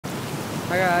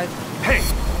Hi guys. Hey!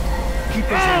 Keep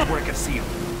those hands where I can see them.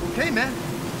 Okay, man.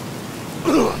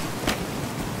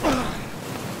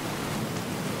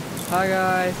 Hi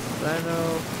guys. I don't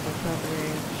know what's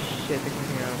happening. Shit, they're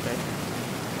coming here, okay.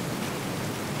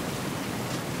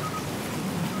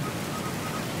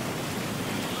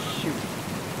 Shoot.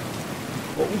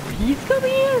 Oh, he's coming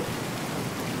here?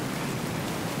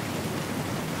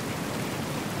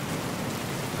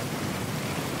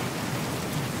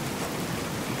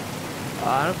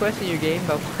 I don't question your game,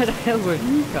 but why the hell would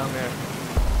he come here?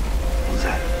 What's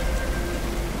that?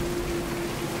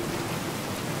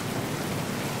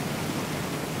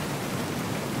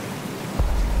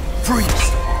 Freeze!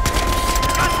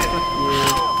 Fuck you.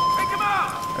 Take him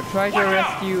out! I tried to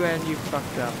arrest you and you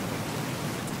fucked up.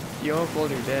 Your own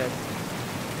fault, you're dead.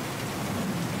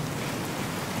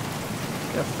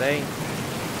 Just saying.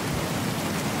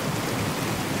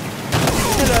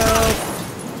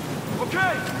 Hello!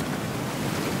 Okay!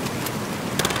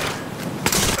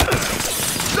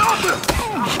 Stop him!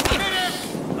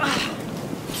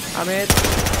 I'm it.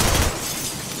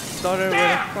 Daughter,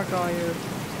 where the fuck are you?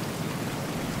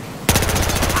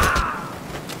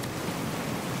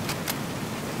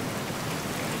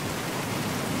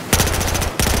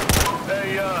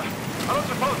 Hey, I don't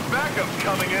suppose backup's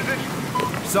coming, is it?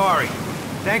 Sorry.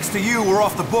 Thanks to you, we're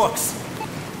off the books.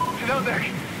 You know, Nick,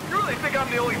 you really think I'm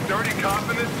the only dirty cop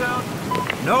in this town?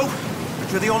 No,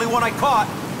 but you're the only one I caught.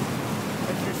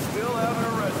 And you still haven't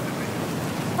arrested me.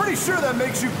 Pretty sure that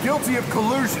makes you guilty of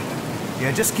collusion.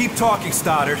 Yeah, just keep talking,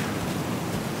 Stoddard.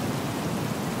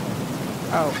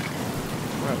 Oh.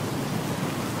 Well.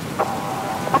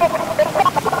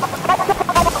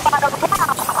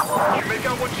 Did you make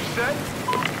out what you said?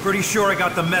 Pretty sure I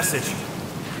got the message.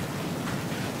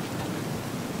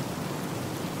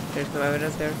 There's no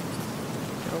evidence there.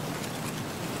 Nope.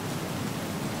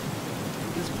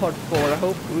 This is part 4. I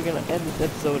hope we're gonna end this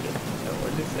episode, or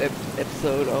this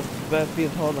episode of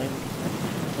Battlefield Hardline.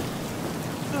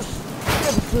 This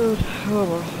episode, oh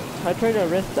well. I tried to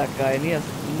arrest that guy and he has,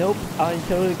 nope, I'm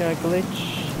totally gonna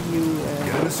glitch you and...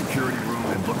 Get in the security room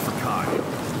and look for Kai.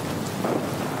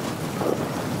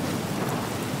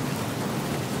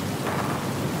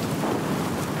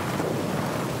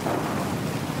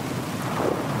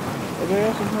 Where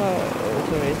else is her?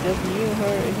 Sorry, it's just you and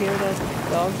her here that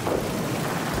dog?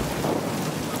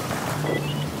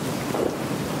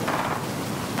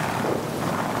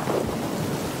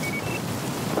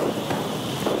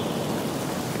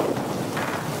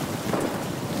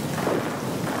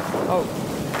 Oh.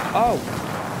 Oh!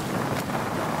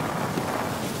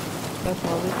 That's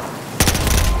all it.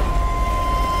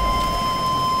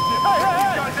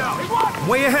 Hey, guys out!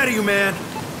 Way ahead of you, man.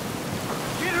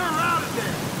 Get her out of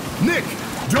there! Nick,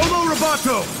 Jolo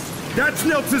Roboto. That's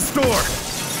Nelson's store.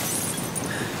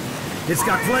 It's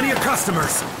got plenty of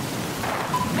customers.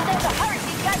 There's a hurry.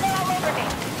 These guys are all over me.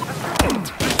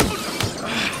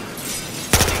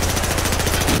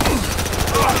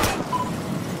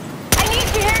 I need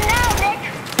you here now, Nick.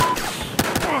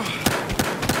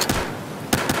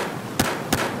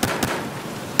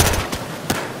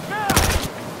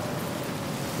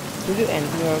 We do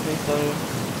anything or everything, so...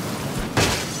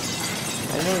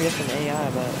 I know you're just an AI,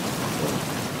 but...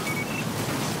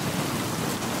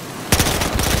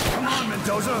 Come on,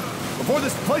 Mendoza! Before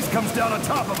this place comes down on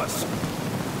top of us!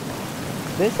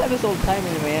 This episode time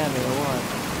in Miami or what?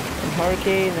 And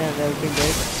hurricane and everything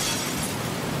great.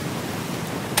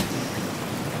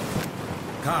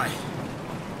 Kai.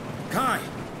 Kai.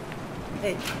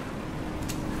 Hey,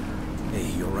 Hey,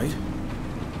 you alright?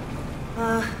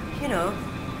 you know,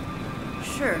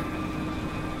 sure.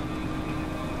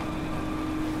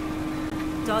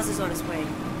 Dawes is on his way.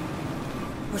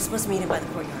 We're supposed to meet him by the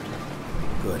courtyard.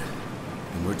 Good.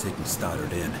 And we're taking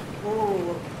Stoddard in. Whoa,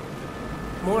 whoa, whoa.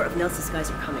 More of Nelson's guys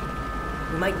are coming.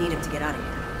 We might need him to get out of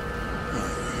here. Oh,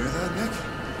 you hear that, Nick?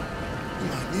 You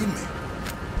might need me.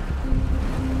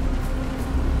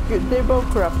 Good, they're both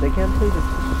corrupt, they can't play this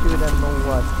shoot and know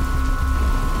what.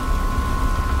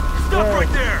 Stop Yeah.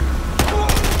 right there!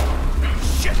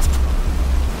 Shit!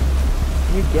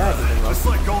 You got it. Just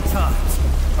like old times.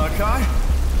 Kai?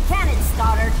 Cannon,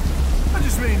 Stoddard. I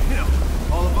just mean, you know,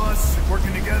 all of us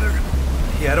working together.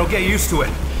 Yeah, don't get used to it.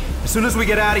 As soon as we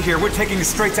get out of here, we're taking you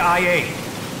straight to IA.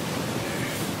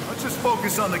 Let's just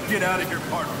focus on the get out of here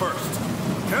part first.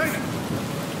 Okay?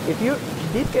 If you...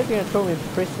 These guys are gonna throw me in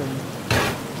prison.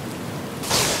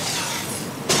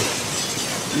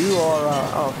 You are,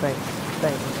 oh, thanks.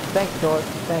 Thanks, George.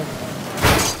 Thanks.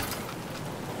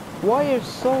 Why are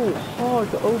so hard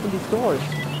to open these doors?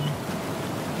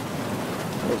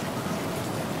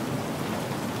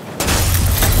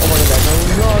 Oh my god,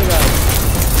 no, guys.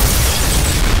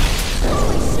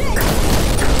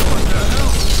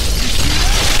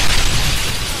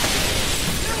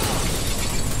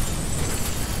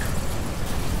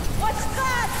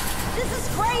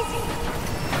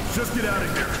 just get out of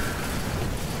here.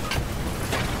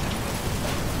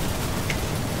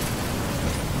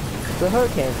 The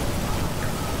hurricane.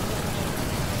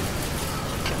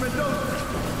 Mendoza,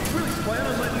 you really plan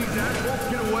on letting these assholes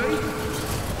get away?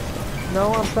 No,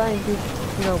 I'm trying to,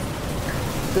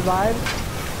 survive.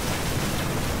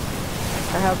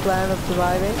 I have a plan of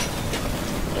surviving.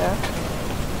 Yeah.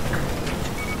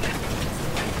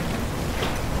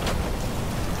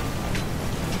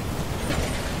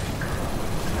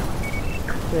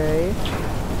 Okay.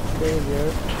 Stay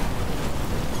here.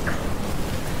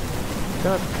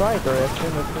 Not strike or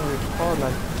anything, but it's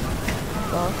hardline.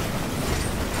 Stop.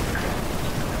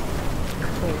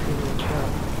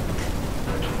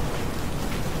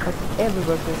 But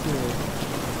everybody can see me.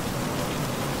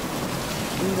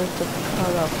 Even the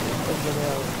cut off everybody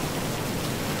else.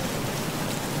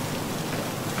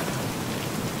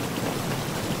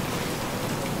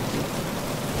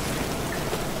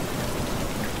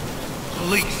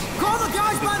 Police! Call the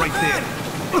guys by right there!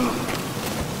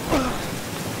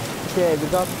 Okay, we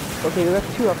got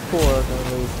 2 of 4 at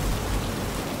least.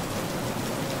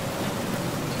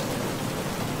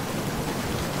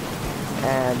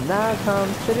 And now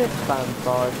comes the fun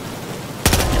part.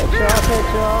 Headshot,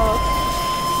 headshot!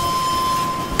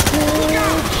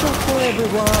 Headshot for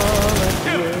everyone!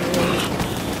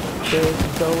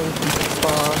 It's going to be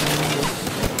fun.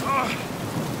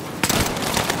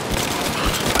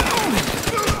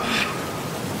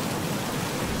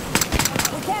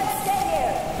 We can't stay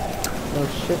here. Oh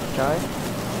shit, guy.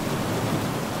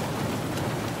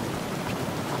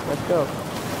 Let's go.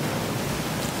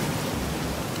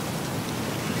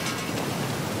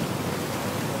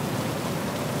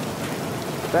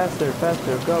 Faster,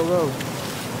 faster, go, go.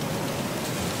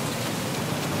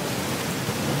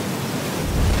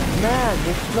 Man,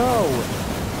 you're slow.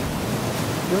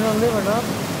 You're not living up.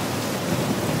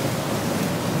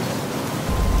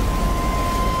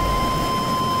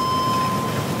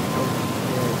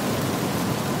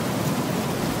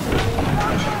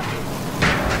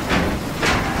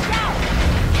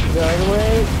 Get out of the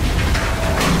way.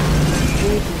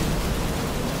 Jesus.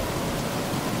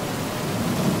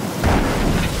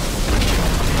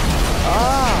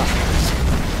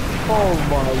 Oh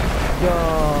my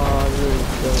god, this is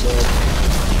so good.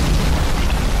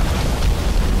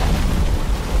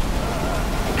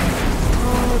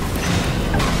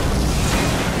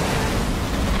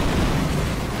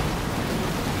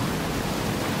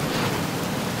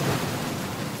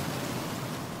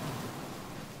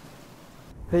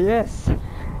 Yes,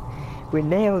 we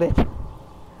nailed it.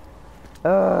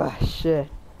 Oh shit.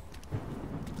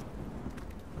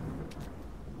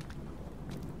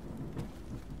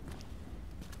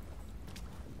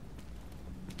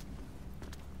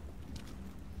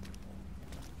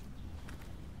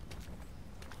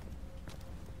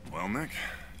 Well, Nick.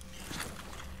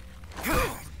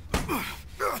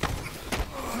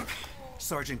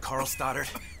 Sergeant Carl Stoddard,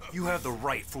 you have the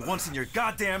right for once in your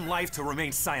goddamn life to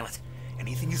remain silent.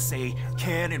 Anything you say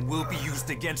can and will be used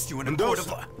against you in a court of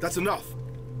law. That's enough.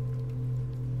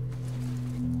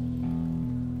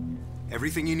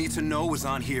 Everything you need to know is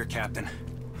on here, Captain.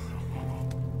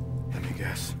 Let me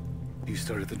guess. You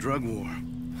started the drug war.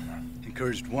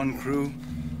 Encouraged one crew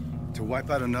to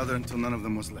wipe out another until none of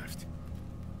them was left.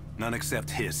 None except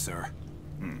his, sir.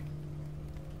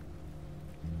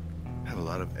 I have a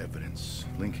lot of evidence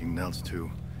linking Nels to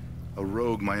a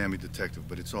rogue Miami detective,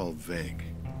 but it's all vague.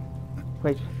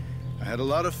 Wait. I had a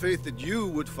lot of faith that you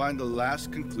would find the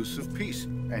last conclusive piece,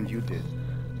 and you did.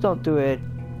 Don't do it.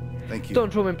 Thank you.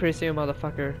 Don't throw me in prison, you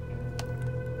motherfucker.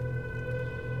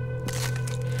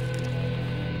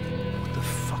 What the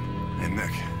fuck? Hey,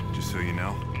 Nick, just so you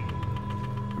know,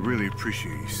 I really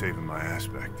appreciate you saving my ass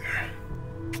back there.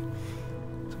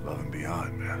 It's above and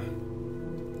beyond, man.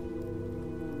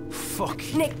 Fuck.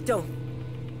 Nick, don't.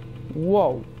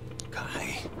 Whoa.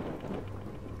 Guy.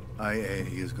 IA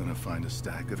is gonna find a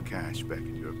stack of cash back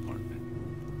at your apartment.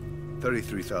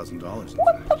 $33,000.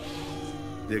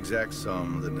 The exact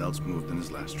sum that Nels moved in his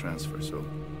last transfer, so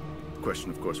the question,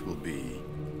 of course, will be,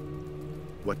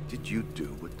 what did you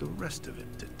do with the rest of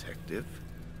it, detective?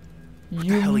 What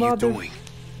the hell are you doing?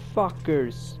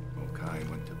 Fuckers. Okai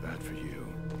went to bat for you.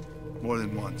 More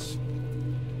than once.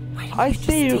 I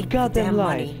see you goddamn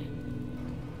lie.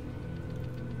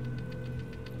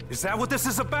 Is that what this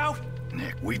is about?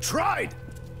 Nick, we tried!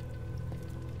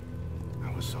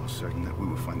 I was so certain that we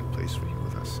would find a place for you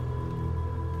with us.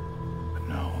 But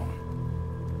no.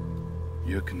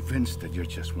 You're convinced that you're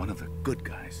just one of the good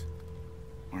guys,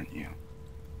 aren't you?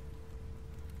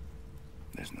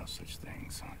 There's no such thing,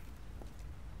 son.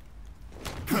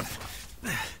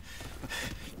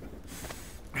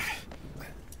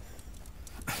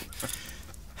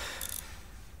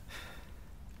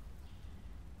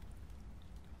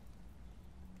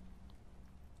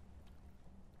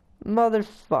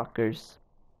 Motherfuckers.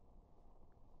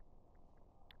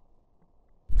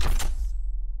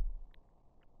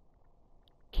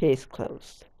 Case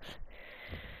closed.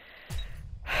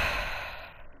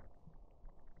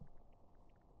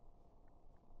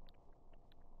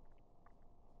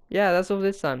 Yeah, that's all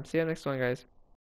this time. See you next one, guys.